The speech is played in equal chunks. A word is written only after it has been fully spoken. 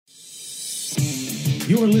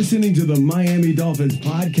You're listening to the Miami Dolphins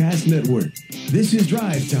Podcast Network. This is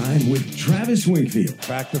Drive Time with Travis Wingfield.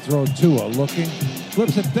 Back to throw Tua, looking,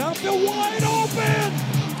 flips it downfield, wide open!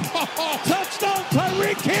 Touchdown,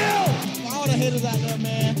 Tyreek Hill! All the haters out there,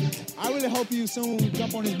 man. I really hope you soon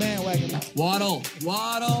jump on his bandwagon. Waddle.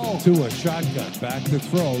 Tua, shotgun, back to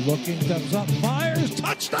throw, looking, steps up, fires,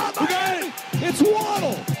 touchdown! Again! It's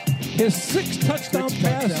Waddle! His sixth touchdown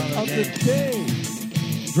pass of the day.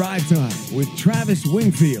 Drive Time with Travis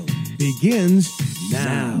Wingfield begins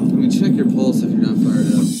now. Let me check your pulse if you're not fired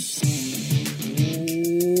up.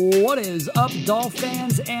 What is up, Dolphin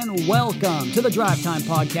fans, and welcome to the Drive Time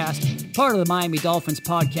Podcast, part of the Miami Dolphins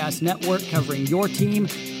Podcast Network, covering your team,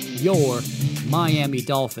 your Miami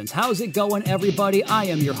Dolphins. How's it going, everybody? I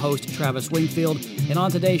am your host, Travis Wingfield, and on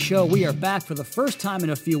today's show, we are back for the first time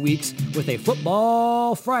in a few weeks with a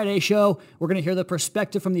Football Friday show. We're going to hear the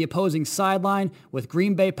perspective from the opposing sideline with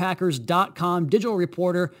GreenBayPackers.com digital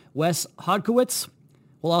reporter Wes Hodkiewicz.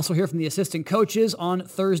 We'll also hear from the assistant coaches on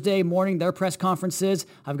Thursday morning, their press conferences.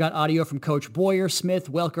 I've got audio from Coach Boyer,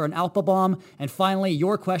 Smith, Welker, and Alphabaum. And finally,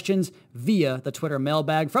 your questions via the Twitter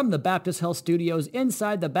mailbag from the Baptist Health Studios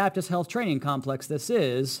inside the Baptist Health Training Complex. This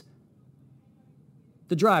is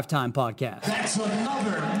the Drive Time Podcast. That's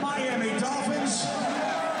another Miami Dolphins.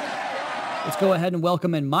 Let's go ahead and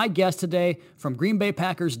welcome in my guest today from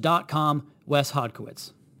GreenBayPackers.com, Wes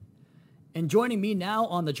Hodkiewicz. And joining me now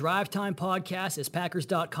on the Drive Time Podcast is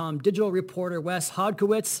Packers.com digital reporter Wes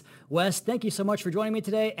Hodkiewicz. Wes, thank you so much for joining me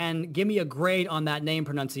today, and give me a grade on that name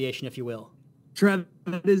pronunciation, if you will. Trev,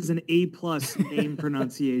 that is an A+ name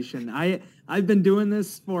pronunciation. I've been doing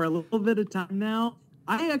this for a little bit of time now.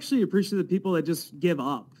 I actually appreciate the people that just give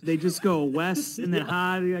up. They just go Wes and then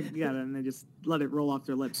and they just let it roll off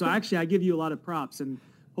their lips. So actually, I give you a lot of props, and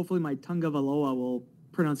hopefully my Tunga Valoa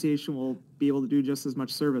pronunciation will be able to do just as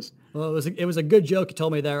much service. Well, it was a good joke you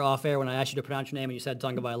told me there off air when I asked you to pronounce your name and you said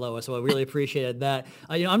Tunga Valoa, so I really appreciated that.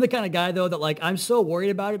 I'm the kind of guy, though, that I'm so worried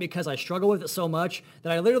about it because I struggle with it so much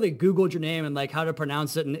that I literally Googled your name and how to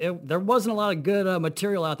pronounce it, and there wasn't a lot of good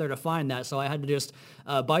material out there to find that, so I had to just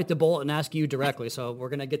bite the bullet and ask you directly. So we're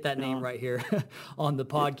going to get that name right here on the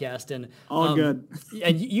podcast. And all good.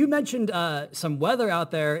 And you mentioned some weather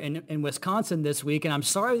out there in Wisconsin this week, and I'm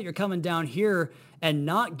sorry that you're coming down here and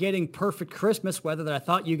not getting perfect Christmas weather that I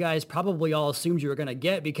thought you guys probably all assumed you were going to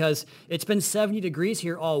get, because it's been 70 degrees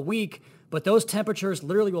here all week, but those temperatures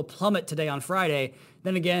literally will plummet today on Friday.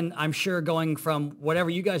 Then again, I'm sure going from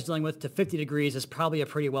whatever you guys are dealing with to 50 degrees is probably a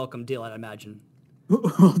pretty welcome deal, I'd imagine.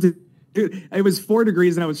 Well, dude, it was 4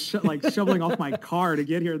 degrees and I was shoveling off my car to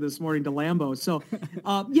get here this morning to Lambeau. So,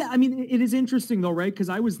 it is interesting though, right? Because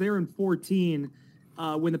I was there in 2014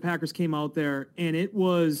 when the Packers came out there, and it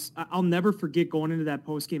was, I'll never forget going into that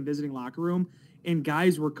post-game visiting locker room, and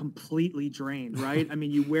guys were completely drained, right? I mean,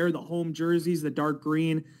 you wear the home jerseys, the dark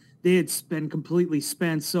green, they had been completely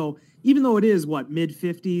spent. So even though it is,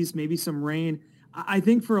 mid-50s, maybe some rain, I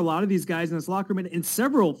think for a lot of these guys in this locker room, and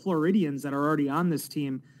several Floridians that are already on this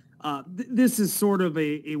team, this is sort of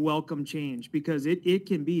a welcome change, because it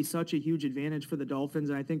can be such a huge advantage for the Dolphins,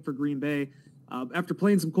 and I think for Green Bay, after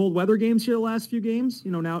playing some cold weather games here the last few games,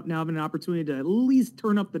 now having an opportunity to at least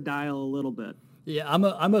turn up the dial a little bit. Yeah,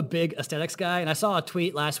 I'm a big aesthetics guy, and I saw a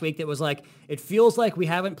tweet last week that was it feels like we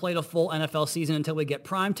haven't played a full NFL season until we get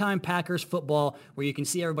primetime Packers football where you can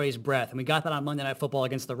see everybody's breath. And we got that on Monday Night Football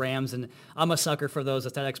against the Rams, and I'm a sucker for those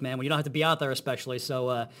aesthetics, man, when you don't have to be out there especially.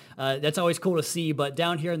 So that's always cool to see. But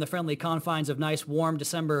down here in the friendly confines of nice, warm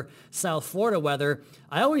December South Florida weather,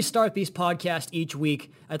 I always start these podcasts each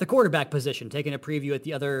week at the quarterback position, taking a preview at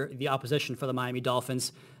the opposition for the Miami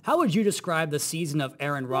Dolphins. How would you describe the season of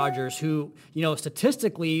Aaron Rodgers, who,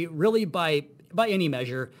 statistically, really by any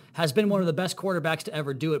measure, has been one of the best quarterbacks to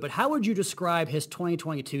ever do it? But how would you describe his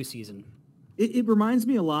 2022 season? It reminds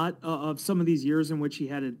me a lot of some of these years in which he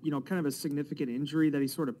had kind of a significant injury that he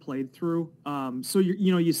sort of played through. So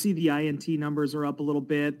you see the INT numbers are up a little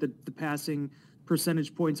bit, the passing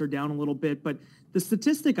percentage points are down a little bit, but the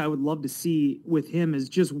statistic I would love to see with him is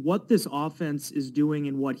just what this offense is doing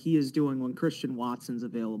and what he is doing when Christian Watson's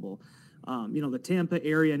available. The Tampa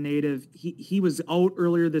area native, he was out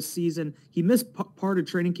earlier this season. He missed part of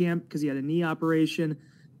training camp because he had a knee operation.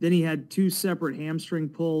 Then he had 2 separate hamstring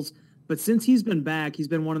pulls. But since he's been back, he's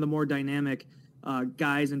been one of the more dynamic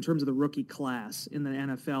guys in terms of the rookie class in the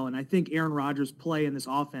NFL. And I think Aaron Rodgers' play in this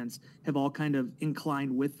offense have all kind of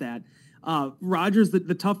inclined with that. Rodgers,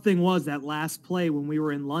 the tough thing was that last play when we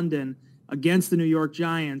were in London against the New York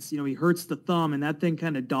Giants, he hurts the thumb, and that thing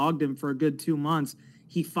kind of dogged him for a good 2 months.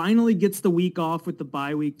 He finally gets the week off with the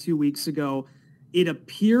bye week 2 weeks ago. It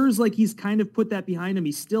appears like he's kind of put that behind him.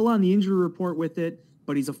 He's still on the injury report with it, but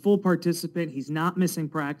but he's a full participant. He's not missing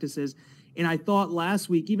practices. And I thought last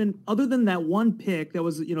week, even other than that one pick that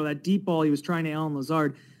was, that deep ball he was trying to Allen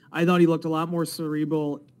Lazard, I thought he looked a lot more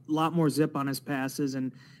cerebral, a lot more zip on his passes.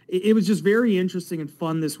 And it was just very interesting and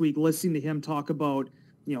fun this week listening to him talk about,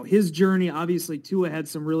 his journey. Obviously, Tua had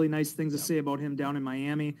some really nice things to say about him down in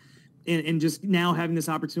Miami. And just now having this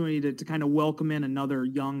opportunity to kind of welcome in another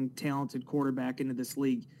young, talented quarterback into this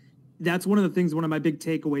league. That's one of the things, one of my big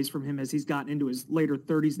takeaways from him as he's gotten into his later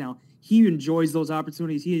 30s now. He enjoys those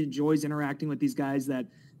opportunities. He enjoys interacting with these guys that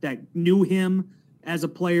knew him as a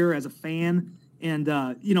player, as a fan. And,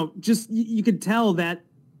 just you could tell that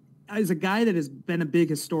as a guy that has been a big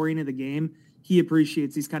historian of the game, he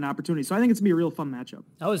appreciates these kind of opportunities. So I think it's going to be a real fun matchup.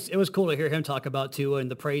 It was cool to hear him talk about Tua and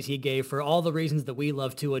the praise he gave for all the reasons that we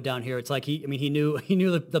love Tua down here. It's like he knew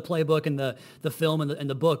the playbook and the film and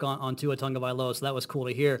the book on Tua Tagovailoa. So that was cool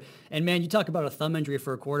to hear. And man, you talk about a thumb injury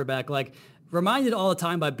for a quarterback, like reminded all the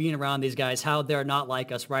time by being around these guys how they're not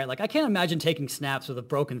like us, right? Like I can't imagine taking snaps with a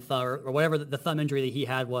broken thumb or whatever the thumb injury that he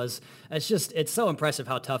had was. It's so impressive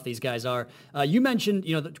how tough these guys are. You mentioned,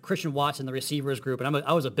 the Christian Watson, the receivers group, and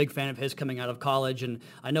I was a big fan of his coming out of college, and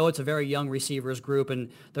I know it's a very young receivers group,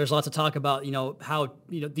 and there's lots of talk about, how,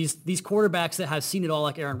 these quarterbacks that have seen it all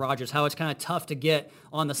like Aaron Rodgers, how it's kind of tough to get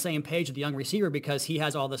on the same page with the young receiver because he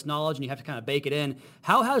has all this knowledge and you have to kind of bake it in.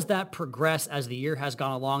 How has that progressed as the year has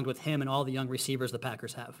gone along with him and all the young receivers the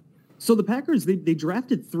Packers have? So the Packers, they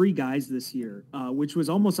drafted 3 guys this year, which was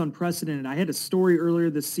almost unprecedented. I had a story earlier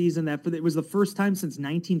this season that it was the first time since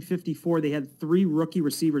 1954 they had 3 rookie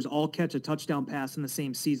receivers all catch a touchdown pass in the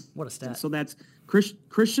same season. What a stat. And so that's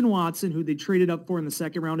Christian Watson, who they traded up for in the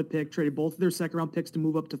second round of pick, traded both of their second round picks to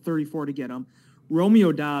move up to 34 to get him.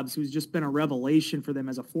 Romeo Doubs, who's just been a revelation for them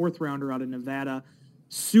as a 4th rounder out of Nevada,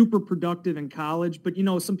 super productive in college, but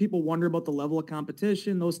some people wonder about the level of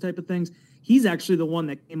competition, those type of things. He's actually the one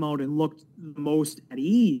that came out and looked the most at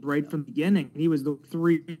ease right from the beginning. He was the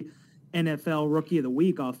 3 NFL Rookie of the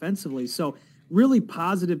Week offensively. So really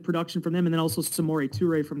positive production from them. And then also Samori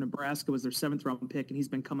Toure from Nebraska was their 7th round pick, and he's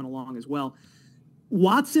been coming along as well.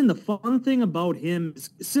 Watson, the fun thing about him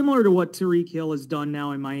is similar to what Tyreek Hill has done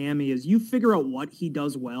now in Miami is you figure out what he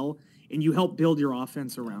does well and you help build your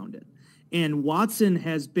offense around it. And Watson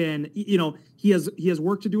has been, he has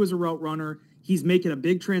work to do as a route runner. He's making a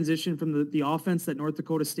big transition from the offense that North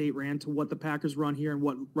Dakota State ran to what the Packers run here and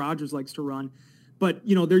what Rodgers likes to run. But,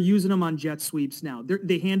 they're using him on jet sweeps now.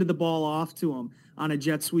 They handed the ball off to him on a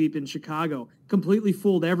jet sweep in Chicago, completely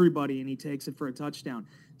fooled everybody, and he takes it for a touchdown.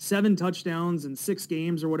 7 touchdowns in 6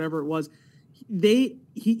 games or whatever it was.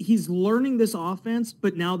 He's learning this offense,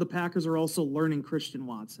 but now the Packers are also learning Christian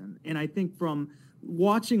Watson. And I think from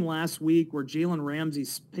watching last week where Jalen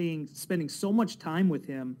Ramsey's spending so much time with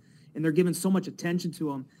him and they're giving so much attention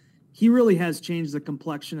to him, he really has changed the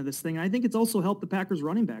complexion of this thing. And I think it's also helped the Packers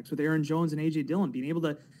running backs with Aaron Jones and A.J. Dillon being able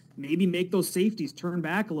to maybe make those safeties turn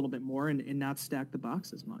back a little bit more and not stack the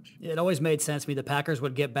box as much. It always made sense to me the Packers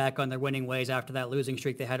would get back on their winning ways after that losing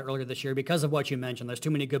streak they had earlier this year because of what you mentioned. There's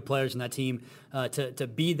too many good players in that team to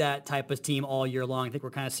be that type of team all year long. I think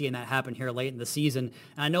we're kind of seeing that happen here late in the season.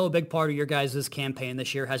 And I know a big part of your guys' campaign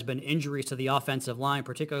this year has been injuries to the offensive line,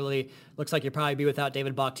 particularly looks like you'll probably be without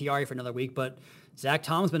David Bakhtiari for another week, but Zach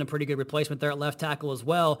Tom's been a pretty good replacement there at left tackle as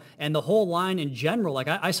well. And the whole line in general, like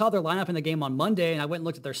I saw their lineup in the game on Monday and I went and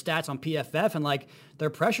looked at their stats on PFF and like their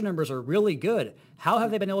pressure numbers are really good. How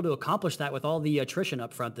have they been able to accomplish that with all the attrition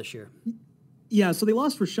up front this year? Yeah, so they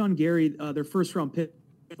lost Rashawn Gary, their 1st round pick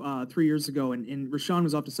 3 years ago. And Rashawn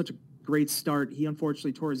was off to such a great start. He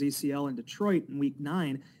unfortunately tore his ACL in Detroit in week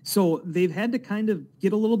 9. So they've had to kind of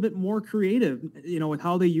get a little bit more creative, with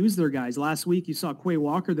how they use their guys. Last week, you saw Quay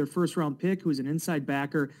Walker, their 1st round pick, who's an inside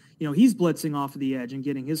backer. He's blitzing off of the edge and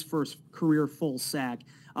getting his first career full sack.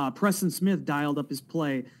 Preston Smith dialed up his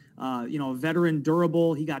play. A veteran,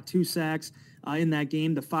 durable. He got 2 sacks in that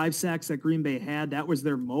game. The 5 sacks that Green Bay had, that was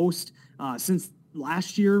their most since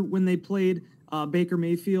last year when they played Baker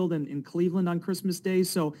Mayfield in Cleveland on Christmas Day.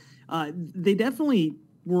 So they definitely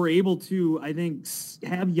were able to, I think,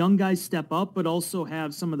 have young guys step up, but also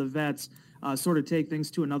have some of the vets sort of take things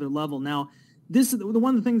to another level. Now, this is the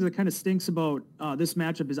one of the things that kind of stinks about this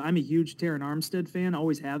matchup is I'm a huge Terron Armstead fan,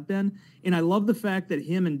 always have been, and I love the fact that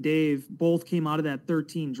him and Dave both came out of that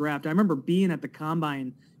 13 draft. I remember being at the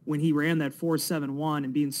Combine when he ran that 4.71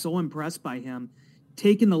 and being so impressed by him,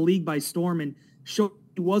 taking the league by storm and showed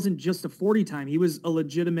he wasn't just a 40 time. He was a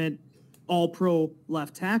legitimate all-pro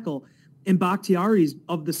left tackle. And Bakhtiari's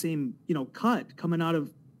of the same, cut coming out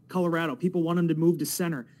of Colorado. People want him to move to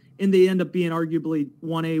center. And they end up being arguably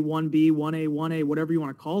 1A, 1B, 1A, 1A, whatever you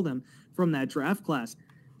want to call them from that draft class.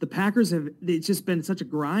 the Packers it's just been such a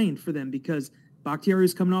grind for them because Bakhtiari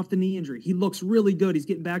is coming off the knee injury. He looks really good. He's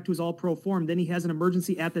getting back to his all-pro form. Then he has an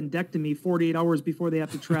emergency appendectomy 48 hours before they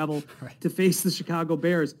have to travel to face the Chicago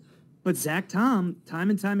Bears. But Zach Tom, time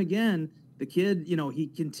and time again, the kid, he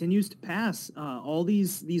continues to pass all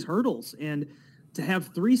these hurdles. And to have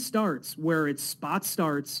 3 starts where it's spot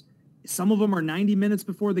starts, some of them are 90 minutes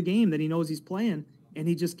before the game that he knows he's playing, and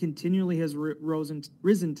he just continually has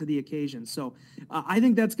risen to the occasion. So I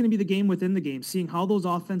think that's going to be the game within the game, seeing how those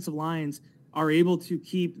offensive lines are able to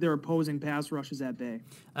keep their opposing pass rushes at bay.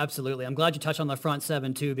 Absolutely. I'm glad you touched on the front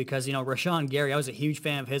 7 too, because, Rashawn Gary, I was a huge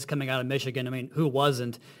fan of his coming out of Michigan. I mean, who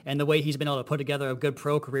wasn't? And the way he's been able to put together a good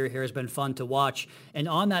pro career here has been fun to watch. And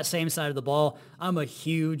on that same side of the ball, I'm a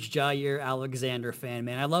huge Jair Alexander fan,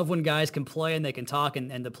 man. I love when guys can play and they can talk,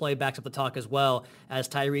 and the play backs up the talk as well, as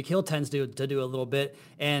Tyreek Hill tends to do a little bit.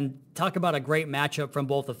 And talk about a great matchup from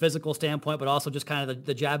both a physical standpoint, but also just kind of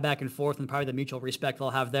the jab back and forth and probably the mutual respect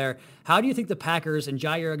they'll have there. How do you think the Packers and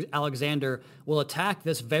Jair Alexander will attack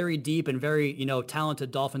this very deep and very,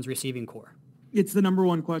 talented Dolphins receiving core? It's the number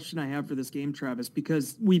one question I have for this game, Travis,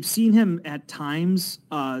 because we've seen him at times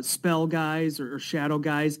spell guys or shadow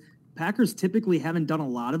guys. Packers typically haven't done a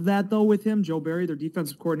lot of that, though, with him. Joe Barry, their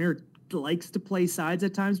defensive coordinator, likes to play sides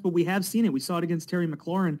at times, but we have seen it. We saw it against Terry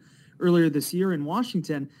McLaurin earlier this year in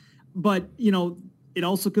Washington. But, it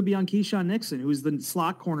also could be on Keyshawn Nixon, who's the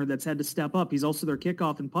slot corner that's had to step up. He's also their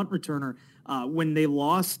kickoff and punt returner. When they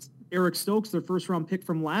lost Eric Stokes, their first-round pick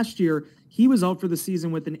from last year, he was out for the season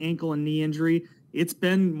with an ankle and knee injury. It's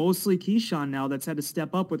been mostly Keyshawn now that's had to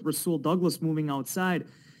step up with Rasul Douglas moving outside.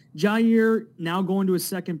 Jair now going to his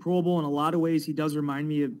second Pro Bowl. In a lot of ways, he does remind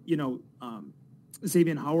me of,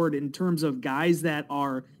 Xavier Howard in terms of guys that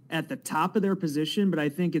are at the top of their position, but I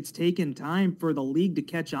think it's taken time for the league to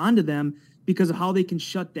catch on to them because of how they can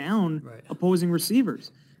shut down opposing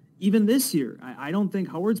receivers. Even this year, I don't think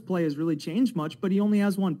Howard's play has really changed much, but he only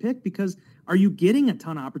has 1 pick because are you getting a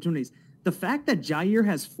ton of opportunities? The fact that Jair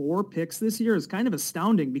has 4 picks this year is kind of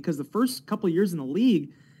astounding because the first couple of years in the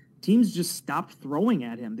league, teams just stopped throwing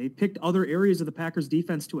at him. They picked other areas of the Packers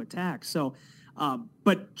defense to attack. So,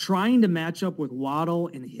 but trying to match up with Waddle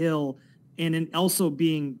and Hill and also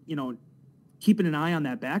being, keeping an eye on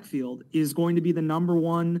that backfield is going to be the number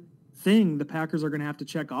one thing the Packers are going to have to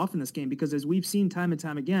check off in this game, because as we've seen time and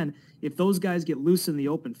time again, if those guys get loose in the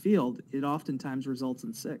open field, it oftentimes results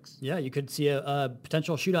in 6. Yeah, you could see a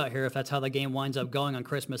potential shootout here if that's how the game winds up going on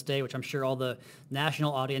Christmas Day, which I'm sure all the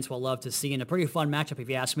national audience will love to see, and a pretty fun matchup if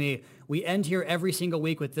you ask me. We end here every single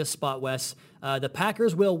week with this spot, Wes. The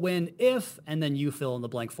Packers will win if, and then you fill in the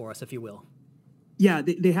blank for us, if you will. Yeah,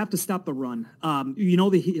 they have to stop the run.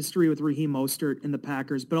 The history with Raheem Mostert and the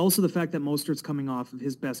Packers, but also the fact that Mostert's coming off of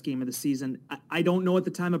his best game of the season. I don't know at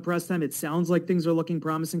the time of press time. It sounds like things are looking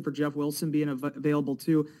promising for Jeff Wilson being available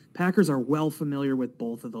too. Packers are well familiar with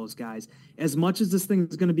both of those guys. As much as this thing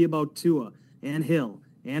is going to be about Tua and Hill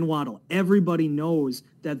and Waddle, everybody knows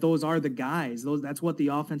that those are the guys. That's what the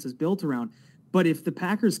offense is built around. But if the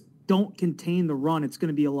Packers don't contain the run, it's going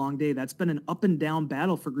to be a long day. That's been an up and down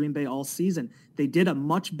battle for Green Bay all season. They did a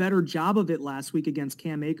much better job of it last week against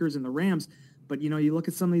Cam Akers and the Rams, but you look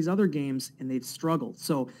at some of these other games and they've struggled.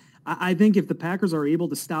 So I think if the Packers are able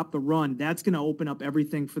to stop the run, that's going to open up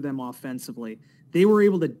everything for them offensively. They were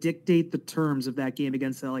able to dictate the terms of that game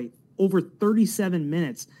against LA. Over 37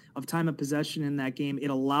 minutes of time of possession in that game. It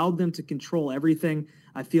allowed them to control everything.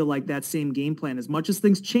 I feel like that same game plan, as much as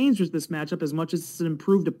things changed with this matchup, as much as it's an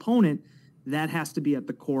improved opponent, that has to be at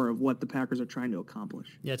the core of what the Packers are trying to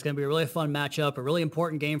accomplish. Yeah, it's going to be a really fun matchup, a really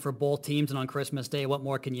important game for both teams, and on Christmas Day, what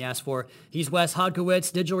more can you ask for? He's Wes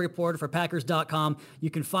Hodkiewicz, digital reporter for Packers.com. You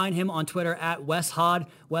can find him on Twitter at Wes Hod.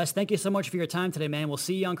 Wes, thank you so much for your time today, man. We'll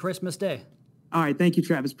see you on Christmas Day. All right, thank you,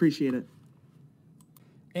 Travis. Appreciate it.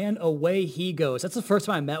 And away he goes. That's the first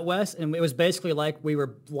time I met Wes, and it was basically like we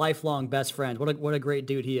were lifelong best friends. What a great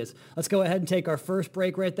dude he is. Let's go ahead and take our first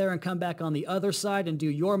break right there and come back on the other side and do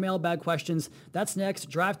your mailbag questions. That's next.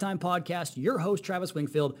 Drive Time Podcast, your host, Travis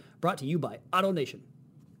Wingfield, brought to you by Auto Nation.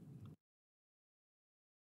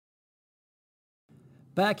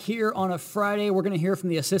 Back here on a Friday, we're going to hear from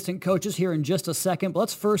the assistant coaches here in just a second, but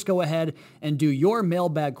let's first go ahead and do your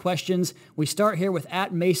mailbag questions. We start here with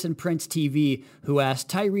 @MasonPrinceTV, who asked,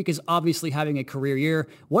 Tyreek is obviously having a career year.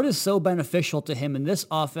 What is so beneficial to him in this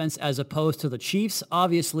offense as opposed to the Chiefs?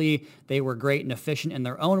 Obviously, they were great and efficient in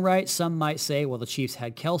their own right. Some might say, well, the Chiefs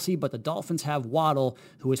had Kelsey, but the Dolphins have Waddle,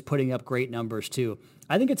 who is putting up great numbers too.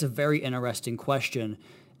 I think it's a very interesting question,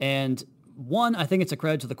 and one, I think it's a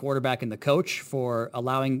credit to the quarterback and the coach for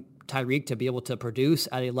allowing Tyreek to be able to produce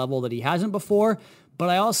at a level that he hasn't before. But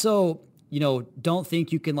I also don't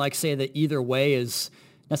think you can say that either way is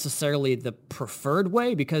necessarily the preferred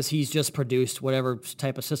way, because he's just produced whatever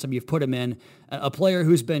type of system you've put him in. A player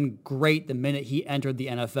who's been great the minute he entered the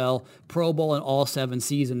NFL, Pro Bowl in all 7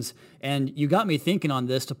 seasons. And you got me thinking on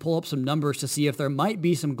this to pull up some numbers to see if there might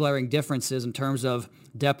be some glaring differences in terms of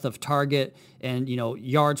depth of target and,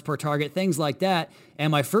 yards per target, things like that.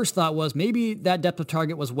 And my first thought was maybe that depth of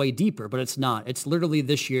target was way deeper, but it's not. It's literally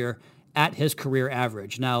this year at his career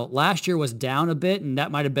average. Now, last year was down a bit, and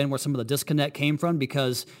that might have been where some of the disconnect came from,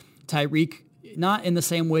 because Tyreek, not in the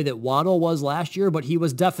same way that Waddle was last year, but he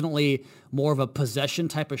was definitely more of a possession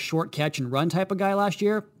type of short catch and run type of guy last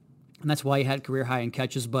year. And that's why he had career high in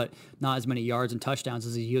catches, but not as many yards and touchdowns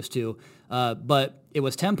as he used to. But it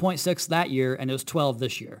was 10.6 that year, and it was 12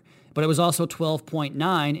 this year. But it was also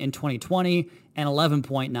 12.9 in 2020 and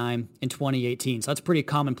 11.9 in 2018. So that's pretty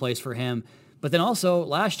commonplace for him. But then also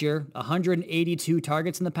last year, 182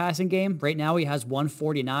 targets in the passing game. Right now he has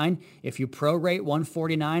 149. If you prorate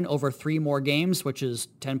 149 over 3 more games, which is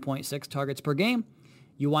 10.6 targets per game,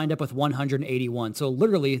 you wind up with 181. So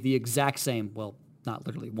literally the exact same. Well, not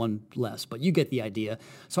literally, one less, but you get the idea.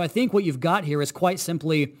 So I think what you've got here is quite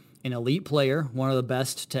simply an elite player, one of the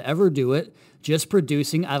best to ever do it, just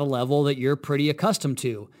producing at a level that you're pretty accustomed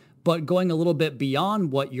to, but going a little bit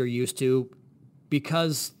beyond what you're used to,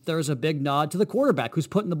 because there's a big nod to the quarterback who's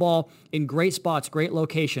putting the ball in great spots, great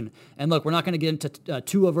location. And look, we're not going to get into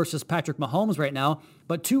Tua versus Patrick Mahomes right now,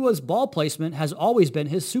 but Tua's ball placement has always been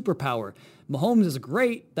his superpower. Mahomes is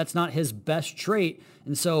great. That's not his best trait.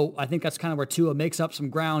 And so I think that's kind of where Tua makes up some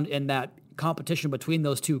ground in that competition between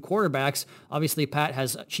those two quarterbacks. Obviously, Pat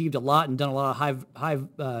has achieved a lot and done a lot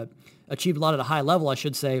of achieved a lot at a high level, I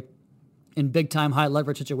should say, in big-time,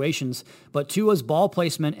 high-leverage situations. But Tua's ball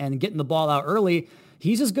placement and getting the ball out early,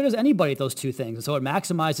 he's as good as anybody at those two things. And so it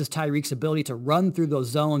maximizes Tyreek's ability to run through those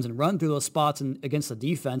zones and run through those spots against the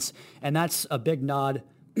defense. And that's a big nod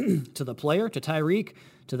to the player, to Tyreek,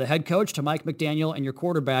 to the head coach, to Mike McDaniel, and your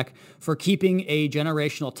quarterback for keeping a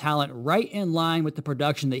generational talent right in line with the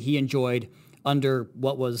production that he enjoyed under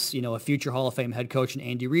what was, a future Hall of Fame head coach in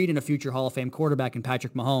Andy Reid and a future Hall of Fame quarterback in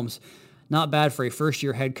Patrick Mahomes. Not bad for a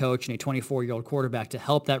first-year head coach and a 24-year-old quarterback to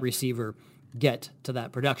help that receiver get to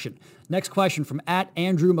that production. Next question from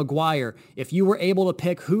 @Andrew McGuire. If you were able to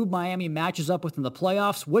pick who Miami matches up with in the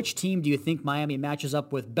playoffs, which team do you think Miami matches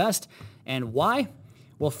up with best and why?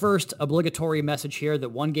 Well, first, obligatory message here that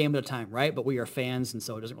one game at a time, right? But we are fans, and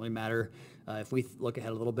so it doesn't really matter if we look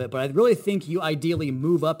ahead a little bit. But I really think you ideally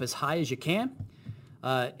move up as high as you can.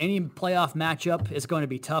 Any playoff matchup is going to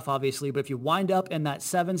be tough, obviously, but if you wind up in that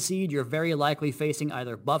 7 seed, you're very likely facing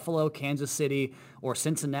either Buffalo, Kansas City, or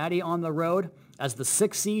Cincinnati on the road. As the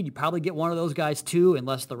 6th seed, you probably get one of those guys too,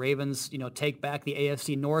 unless the Ravens, take back the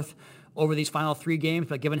AFC North over these final 3 games.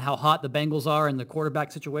 But given how hot the Bengals are and the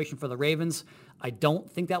quarterback situation for the Ravens, I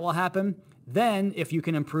don't think that will happen. Then, if you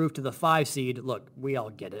can improve to the 5 seed, look, we all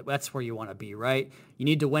get it. That's where you want to be, right? You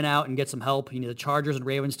need to win out and get some help. You need the Chargers and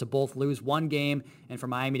Ravens to both lose 1 game, and for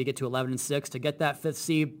Miami to get to 11-6 to get that 5th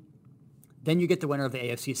seed. Then you get the winner of the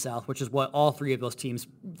AFC South, which is what all 3 of those teams,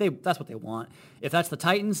 that's what they want. If that's the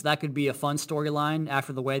Titans, that could be a fun storyline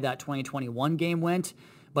after the way that 2021 game went.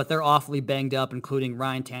 But they're awfully banged up, including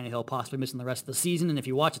Ryan Tannehill possibly missing the rest of the season. And if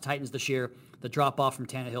you watch the Titans this year, the drop-off from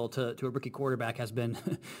Tannehill to a rookie quarterback has been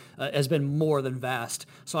more than vast.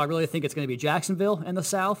 So I really think it's going to be Jacksonville in the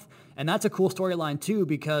South. And that's a cool storyline, too,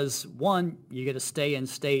 because, one, you get to stay in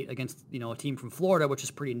state against a team from Florida, which is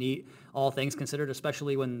pretty neat, all things considered,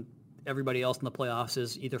 especially when everybody else in the playoffs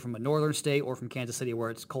is either from a northern state or from Kansas City, where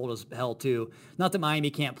it's cold as hell, too. Not that Miami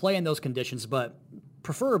can't play in those conditions, but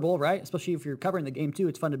preferable, right? Especially if you're covering the game too.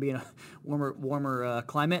 It's fun to be in a warmer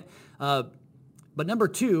climate. But number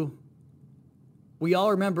 2, we all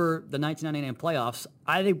remember the 1999 playoffs.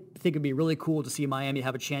 I think it'd be really cool to see Miami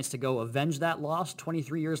have a chance to go avenge that loss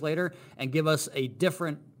 23 years later and give us a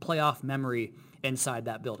different playoff memory inside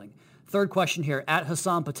that building. Third question here,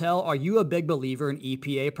 @Hassan Patel, are you a big believer in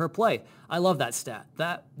EPA per play? I love that stat.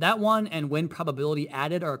 That one and win probability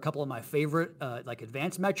added are a couple of my favorite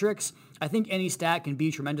advanced metrics. I think any stat can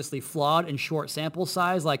be tremendously flawed in short sample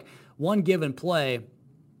size. Like one given play,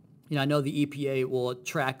 I know the EPA will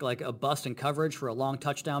track like a bust in coverage for a long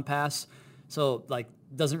touchdown pass. So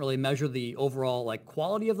doesn't really measure the overall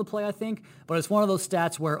quality of the play, I think, but it's one of those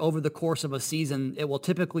stats where over the course of a season, it will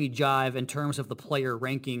typically jive in terms of the player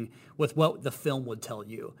ranking with what the film would tell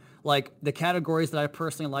you. Like the categories that I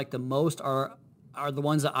personally like the most are the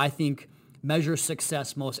ones that I think measure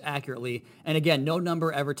success most accurately. And again, no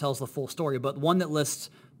number ever tells the full story, but one that lists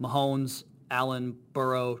Mahomes, Allen,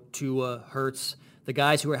 Burrow, Tua, Hurts, the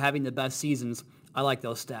guys who are having the best seasons. I like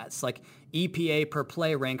those stats. Like EPA per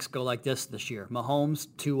play ranks go like this year. Mahomes,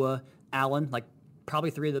 Tua, Allen, like probably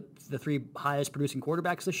the three highest producing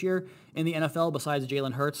quarterbacks this year in the NFL besides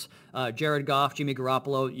Jalen Hurts. Jared Goff, Jimmy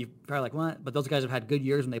Garoppolo, you're probably like, what? But those guys have had good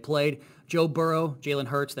years when they played. Joe Burrow, Jalen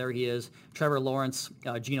Hurts, there he is. Trevor Lawrence,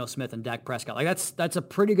 Geno Smith, and Dak Prescott. Like that's a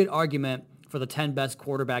pretty good argument for the 10 best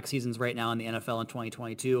quarterback seasons right now in the NFL in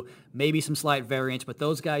 2022. Maybe some slight variance, but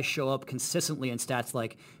those guys show up consistently in stats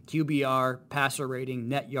like QBR, passer rating,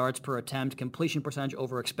 net yards per attempt, completion percentage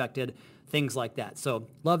over expected, things like that. So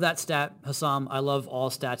love that stat, Hassam. I love all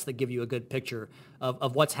stats that give you a good picture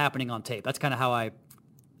of what's happening on tape. That's kind of how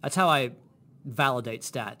I validate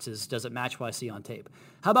stats, is does it match what I see on tape?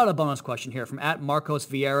 How about a bonus question here from @Marcos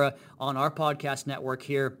Vieira on our podcast network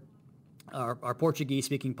here, our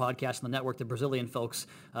Portuguese-speaking podcast on the network, the Brazilian folks.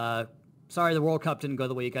 Sorry the World Cup didn't go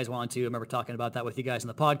the way you guys wanted to. I remember talking about that with you guys in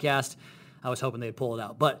the podcast. I was hoping they'd pull it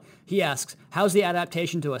out. But he asks, how's the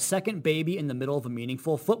adaptation to a second baby in the middle of a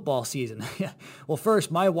meaningful football season? Well, first,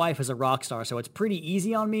 my wife is a rock star, so it's pretty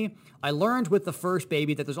easy on me. I learned with the first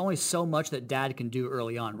baby that there's only so much that dad can do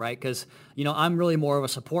early on, right? Because, I'm really more of a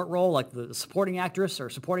support role, like the supporting actress or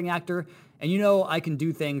supporting actor. And I can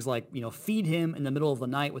do things like, feed him in the middle of the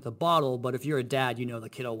night with a bottle, but if you're a dad, the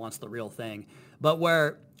kiddo wants the real thing. But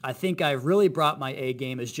where I think I've really brought my A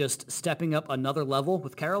game is just stepping up another level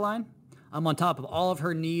with Caroline. I'm on top of all of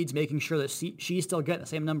her needs, making sure that she's still getting the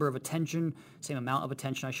same amount of attention,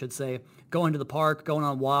 I should say, going to the park, going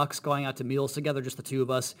on walks, going out to meals together, just the two of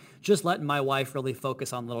us, just letting my wife really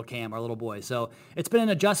focus on little Cam, our little boy. So it's been an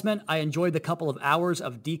adjustment. I enjoyed the couple of hours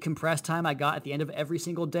of decompressed time I got at the end of every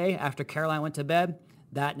single day after Caroline went to bed.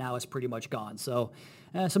 That now is pretty much gone. So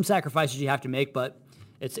some sacrifices you have to make, but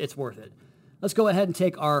it's worth it. Let's go ahead and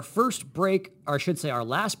take our first break, or I should say our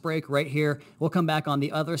last break right here. We'll come back on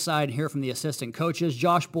the other side and hear from the assistant coaches,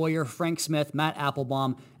 Josh Boyer, Frank Smith, Matt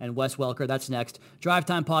Applebaum, and Wes Welker. That's next. Drive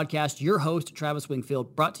Time Podcast, your host, Travis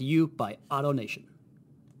Wingfield, brought to you by Auto Nation.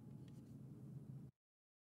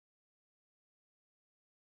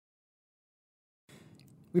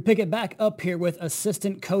 We pick it back up here with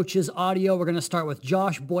assistant coaches audio. We're going to start with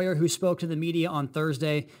Josh Boyer, who spoke to the media on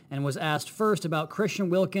Thursday and was asked first about Christian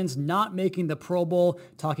Wilkins not making the Pro Bowl,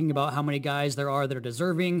 talking about how many guys there are that are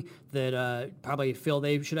deserving, that probably feel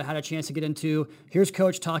they should have had a chance to get into. Here's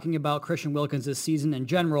Coach talking about Christian Wilkins this season in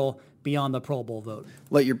general beyond the Pro Bowl vote.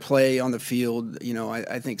 Let your play on the field.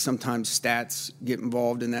 I think sometimes stats get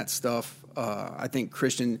involved in that stuff. I think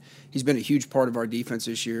Christian, he's been a huge part of our defense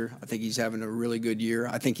this year. I think he's having a really good year.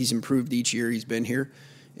 I think he's improved each year he's been here,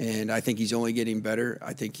 and I think he's only getting better.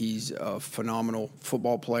 I think he's a phenomenal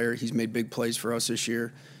football player. He's made big plays for us this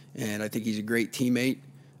year, and I think he's a great teammate,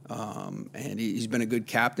 and he's been a good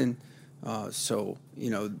captain. So,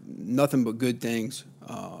 nothing but good things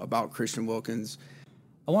about Christian Wilkins.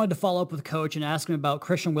 I wanted to follow up with Coach and ask him about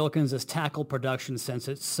Christian Wilkins' tackle production, since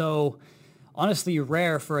it's so honestly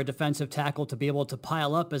rare for a defensive tackle to be able to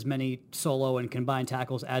pile up as many solo and combined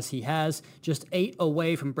tackles as he has. Just 8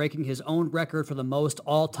 away from breaking his own record for the most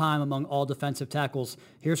all-time among all defensive tackles.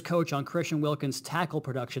 Here's Coach on Christian Wilkins' tackle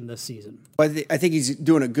production this season. I think he's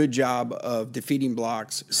doing a good job of defeating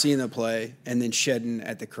blocks, seeing the play, and then shedding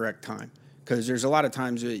at the correct time. Because there's a lot of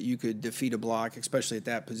times that you could defeat a block, especially at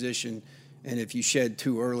that position, and if you shed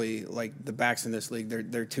too early, like the backs in this league,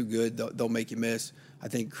 they're too good. They'll make you miss. I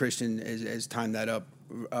think Christian has timed that up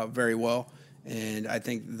very well, and I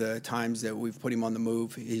think the times that we've put him on the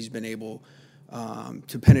move, he's been able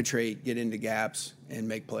to penetrate, get into gaps, and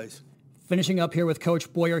make plays. Finishing up here with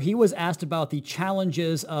Coach Boyer, he was asked about the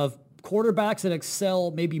challenges of quarterbacks that excel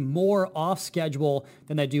maybe more off schedule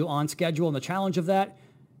than they do on schedule, and the challenge of that.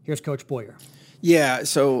 Here's Coach Boyer. Yeah,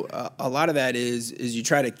 so a lot of that is you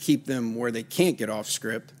try to keep them where they can't get off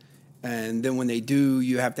script. And then when they do,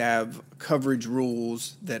 you have to have coverage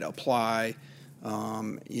rules that apply,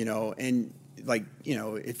 and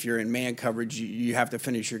if you're in man coverage, you have to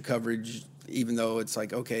finish your coverage, even though it's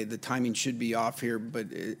like, okay, the timing should be off here, but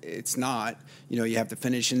it's not. You have to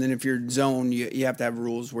finish. And then if you're zone, you have to have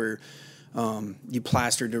rules where you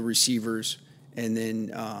plaster the receivers and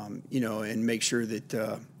then, and make sure that,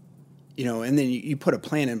 and then you put a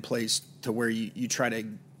plan in place to where you try to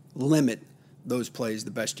limit those plays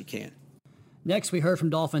the best you can. Next, we heard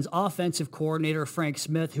from Dolphins offensive coordinator Frank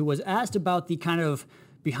Smith, who was asked about the kind of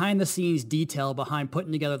behind-the-scenes detail behind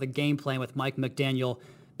putting together the game plan with Mike McDaniel.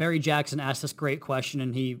 Barry Jackson asked this great question,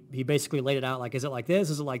 and he basically laid it out like, is it like this?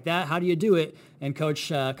 Is it like that? How do you do it? And Coach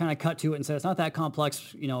kind of cut to it and said, it's not that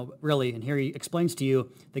complex, really. And here he explains to you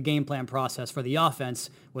the game plan process for the offense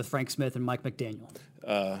with Frank Smith and Mike McDaniel.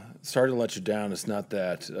 Sorry to let you down. It's not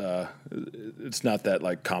that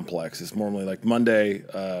like complex. It's normally like Monday,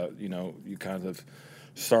 you kind of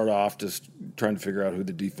start off just trying to figure out who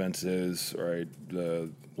the defense is, right?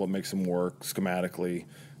 What makes them work schematically,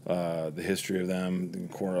 the history of them,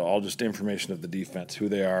 all just information of the defense, who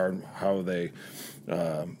they are, how they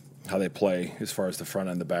play as far as the front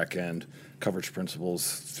end, the back end, coverage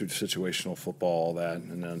principles, through situational football, all that.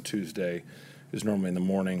 And then on Tuesday is normally in the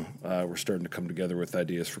morning. We're starting to come together with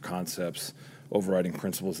ideas for concepts, overriding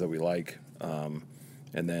principles that we like, and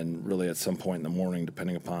then really at some point in the morning,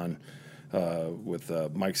 depending upon with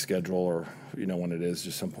Mike's schedule or when it is,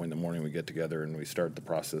 just some point in the morning we get together and we start the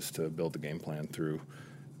process to build the game plan through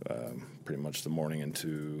pretty much the morning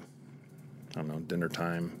into dinner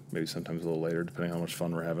time, maybe sometimes a little later, depending on how much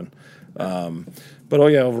fun we're having. But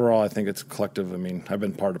overall, I think it's collective. I mean, I've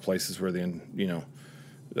been part of places where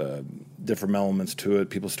different elements to it.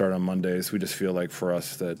 People start on Mondays. We just feel like for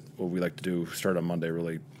us that what we like to do, start on Monday,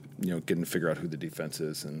 really, getting to figure out who the defense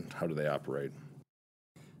is and how do they operate.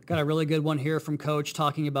 Got a really good one here from Coach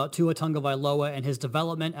talking about Tua Tagovailoa and his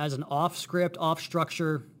development as an off-script,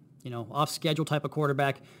 off-structure, off-schedule type of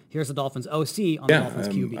quarterback. Here's the Dolphins OC on the Dolphins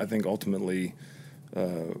QB. I think ultimately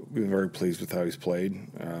we've been very pleased with how he's played.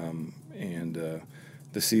 And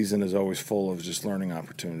the season is always full of just learning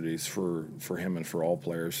opportunities for him and for all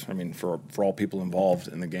players. I mean, for all people involved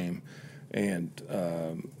in the game. And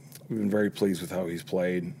we've been very pleased with how he's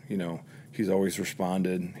played. He's always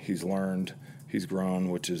responded. He's learned. He's grown,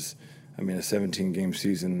 which is, a 17-game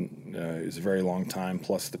season is a very long time,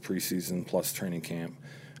 plus the preseason, plus training camp.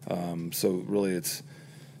 So really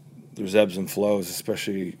there's ebbs and flows,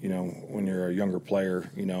 especially, when you're a younger player,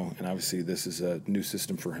 and obviously this is a new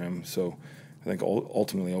system for him. So I think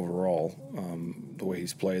ultimately overall, the way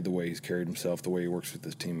he's played, the way he's carried himself, the way he works with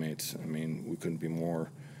his teammates, we couldn't be more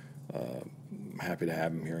happy to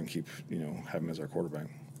have him here and keep, have him as our quarterback.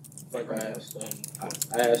 Like I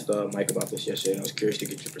asked Mike about this yesterday, and I was curious to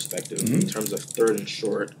get your perspective in terms of third and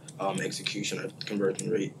short execution or conversion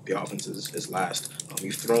rate. The offense is last.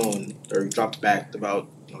 You've dropped back about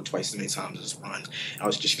twice as many times as run. I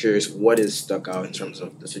was just curious what is stuck out in terms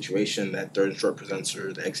of the situation that third and short presents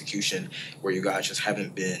or the execution where you guys just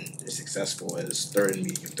haven't been as successful as third and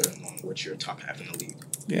medium, third and long. What's your top half in the league?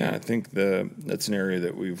 Yeah, I think that's an area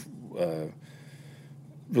that we've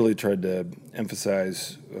really tried to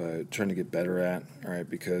emphasize, trying to get better at, all right,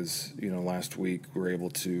 because, last week we were able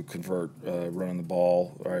to convert running the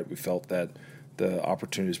ball, all right. We felt that the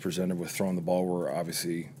opportunities presented with throwing the ball were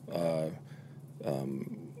obviously,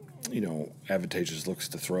 advantageous looks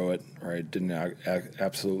to throw it, all right. Didn't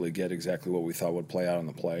absolutely get exactly what we thought would play out on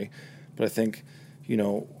the play. But I think,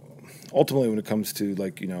 ultimately when it comes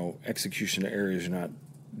to, execution areas you're not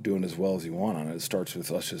doing as well as you want on it, it starts with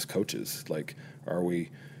us as coaches. Like, are we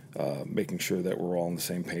making sure that we're all on the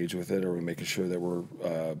same page with it? Are we making sure that we're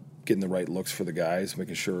getting the right looks for the guys,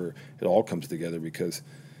 making sure it all comes together? Because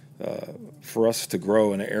for us to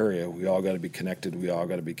grow in an area, we all got to be connected. We all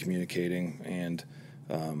got to be communicating. And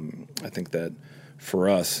I think that for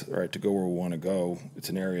us, right, to go where we want to go, it's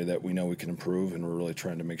an area that we know we can improve, and we're really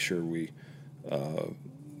trying to make sure we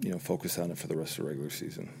focus on it for the rest of the regular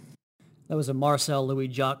season. That was a Marcel Louis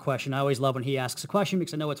Jacques question. I always love when he asks a question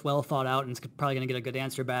because I know it's well thought out and it's probably going to get a good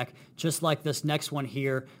answer back. Just like this next one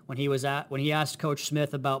here, when he asked Coach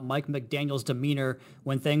Smith about Mike McDaniel's demeanor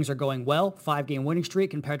when things are going well, 5-game winning streak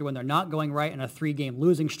compared to when they're not going right, and a 3-game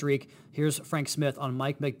losing streak. Here's Frank Smith on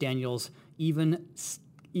Mike McDaniel's even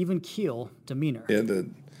keel demeanor. Yeah, the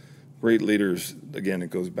great leaders, again,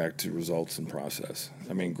 it goes back to results and process.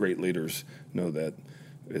 Great leaders know that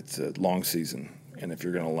it's a long season, and if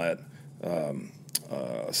you're going to let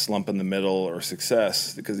a slump in the middle or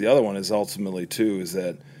success, because the other one is ultimately too is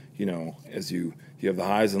that as you have the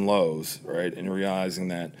highs and lows, right, and you're realizing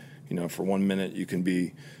that for 1 minute you can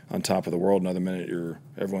be on top of the world, another minute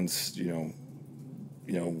everyone's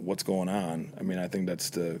what's going on. I think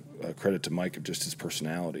that's the credit to Mike of just his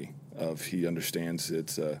personality, of he understands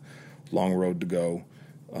it's a long road to go,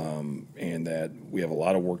 and that we have a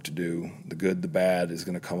lot of work to do. The good, the bad is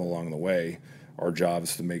going to come along the way. Our job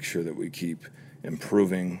is to make sure that we keep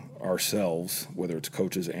improving ourselves, whether it's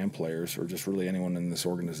coaches and players or just really anyone in this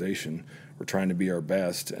organization. We're trying to be our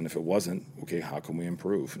best, and if it wasn't, okay, how can we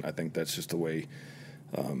improve? And I think that's just the way,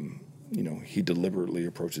 he deliberately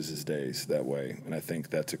approaches his days that way. And I think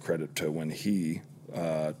that's a credit to when he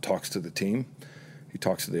talks to the team he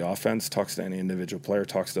talks to the offense, talks to any individual player,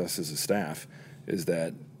 talks to us as a staff, is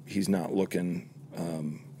that he's not looking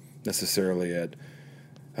necessarily at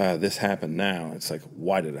this happened now. It's like,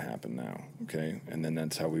 why did it happen now? Okay, and then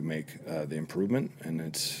that's how we make the improvement, and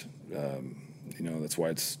it's that's why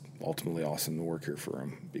it's ultimately awesome to work here for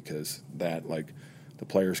him, because that, like, the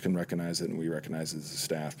players can recognize it and we recognize it as a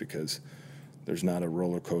staff, because there's not a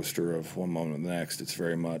roller coaster of one moment to the next. It's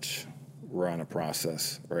very much we're on a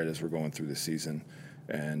process right as we're going through the season,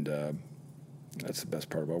 and that's the best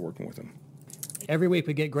part about working with him. Every week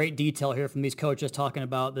we get great detail here from these coaches talking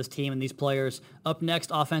about this team and these players. Up next,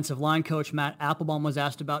 offensive line coach Matt Applebaum was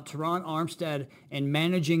asked about Terron Armstead and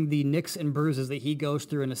managing the nicks and bruises that he goes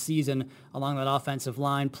through in a season along that offensive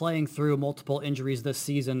line, playing through multiple injuries this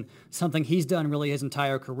season, something he's done really his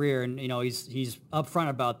entire career, and he's upfront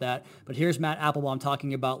about that. But here's Matt Applebaum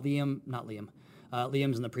talking about Liam's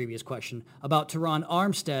in the previous question, about Terron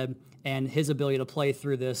Armstead and his ability to play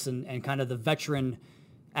through this and kind of the veteran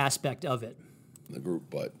aspect of it. The group,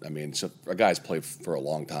 but I mean, so a guy's played for a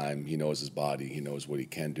long time. He knows his body. He knows what he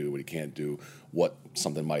can do, what he can't do, what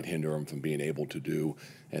something might hinder him from being able to do,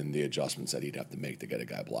 and the adjustments that he'd have to make to get a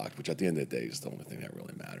guy blocked, which at the end of the day is the only thing that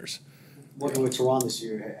really matters. Working with Terron this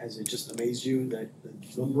year, has it just amazed you that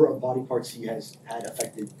the number of body parts he has had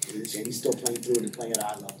affected this, and he's still playing through it and playing at a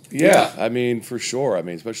high level? Yeah, I mean, for sure. I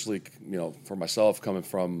mean, especially, for myself, coming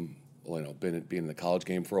from, being in the college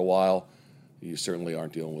game for a while, you certainly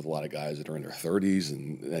aren't dealing with a lot of guys that are in their 30s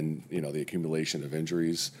and the accumulation of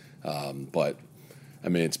injuries. But I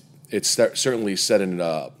mean, it's certainly setting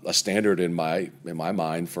a standard in my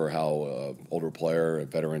mind for how an older player, a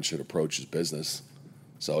veteran, should approach his business.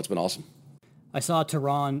 So it's been awesome. I saw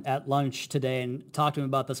Terron at lunch today and talked to him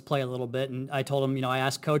about this play a little bit, and I told him, I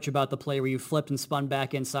asked Coach about the play where you flipped and spun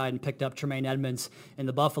back inside and picked up Tremaine Edmonds in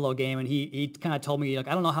the Buffalo game, and he kind of told me, I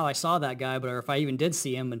don't know how I saw that guy, or if I even did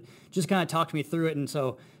see him, and just kind of talked me through it. And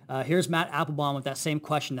so here's Matt Applebaum with that same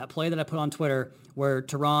question, that play that I put on Twitter where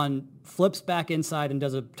Terron flips back inside and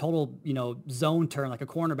does a total, zone turn like a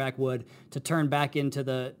cornerback would to turn back into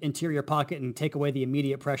the interior pocket and take away the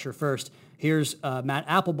immediate pressure first. Here's Matt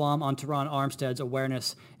Applebaum on Terron Armstead's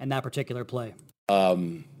awareness and that particular play.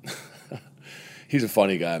 He's a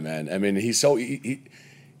funny guy, man. I mean, he's so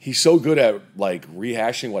good at like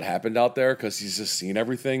rehashing what happened out there because he's just seen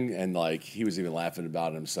everything, and like he was even laughing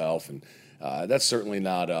about it himself. And that's certainly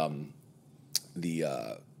not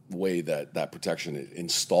the way that protection is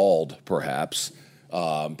installed, perhaps.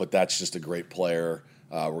 But that's just a great player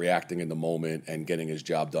reacting in the moment and getting his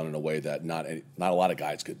job done in a way that not a lot of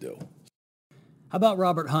guys could do. How about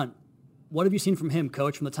Robert Hunt? What have you seen from him,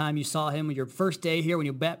 Coach, from the time you saw him your first day here when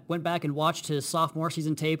you went back and watched his sophomore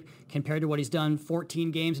season tape compared to what he's done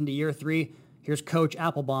 14 games into year 3? Here's Coach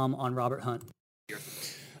Applebaum on Robert Hunt.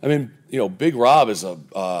 I mean, Big Rob is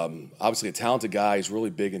obviously a talented guy. He's really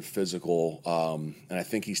big and physical, and I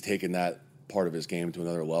think he's taken that part of his game to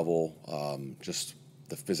another level, just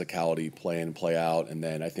the physicality, play in, play out, and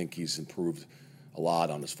then I think he's improved a lot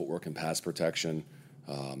on his footwork and pass protection.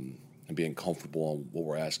 And being comfortable on what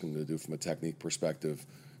we're asking him to do from a technique perspective.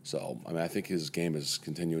 So, I mean, I think his game is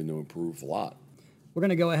continuing to improve a lot. We're going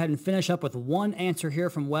to go ahead and finish up with one answer here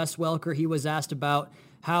from Wes Welker. He was asked about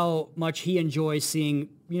how much he enjoys seeing,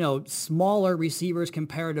 smaller receivers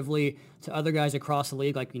comparatively to other guys across the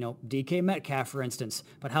league, like, DK Metcalf, for instance,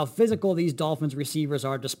 but how physical these Dolphins receivers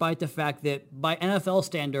are, despite the fact that by NFL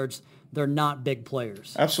standards, they're not big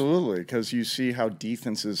players. Absolutely, because you see how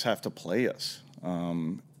defenses have to play us.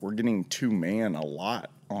 We're getting 2-man a lot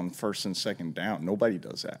on first and second down. Nobody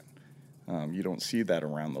does that. You don't see that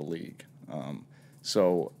around the league.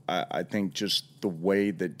 So I think just the way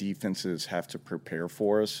that defenses have to prepare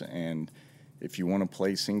for us, and if you want to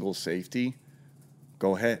play single safety,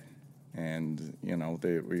 go ahead. And,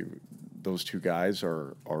 those two guys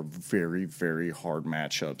are very, very hard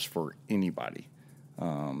matchups for anybody.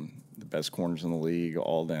 The best corners in the league,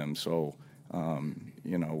 all them. So,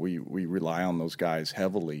 we rely on those guys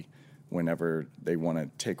heavily whenever they want to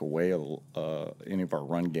take away any of our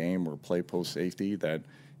run game or play post safety. That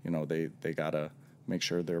they gotta make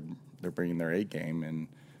sure they're bringing their A game, and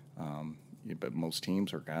but most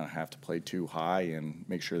teams are gonna have to play too high and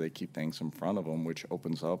make sure they keep things in front of them, which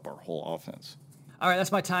opens up our whole offense. All right,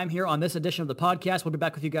 that's my time here on this edition of the podcast. We'll be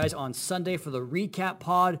back with you guys on Sunday for the recap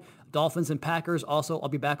pod Dolphins and Packers. Also, I'll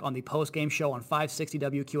be back on the post-game show on 560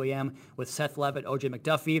 WQAM with Seth Levitt, OJ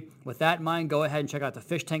McDuffie. With that in mind, go ahead and check out the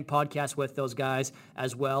Fish Tank podcast with those guys,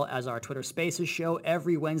 as well as our Twitter Spaces show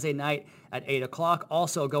every Wednesday night at 8 o'clock.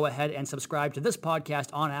 Also, go ahead and subscribe to this podcast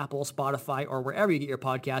on Apple, Spotify, or wherever you get your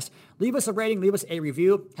podcast. Leave us a rating, leave us a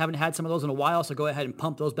review. Haven't had some of those in a while, so go ahead and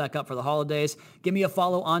pump those back up for the holidays. Give me a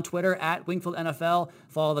follow on Twitter at Wingfield NFL.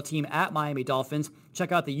 Follow the team at Miami Dolphins.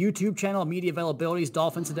 Check out the YouTube channel, media availabilities,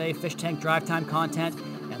 Dolphins Today, Fish Tank Drive Time content,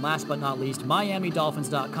 and last but not least,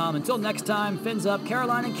 MiamiDolphins.com. Until next time, fins up,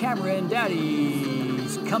 Caroline and Cameron,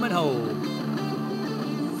 Daddy's coming home.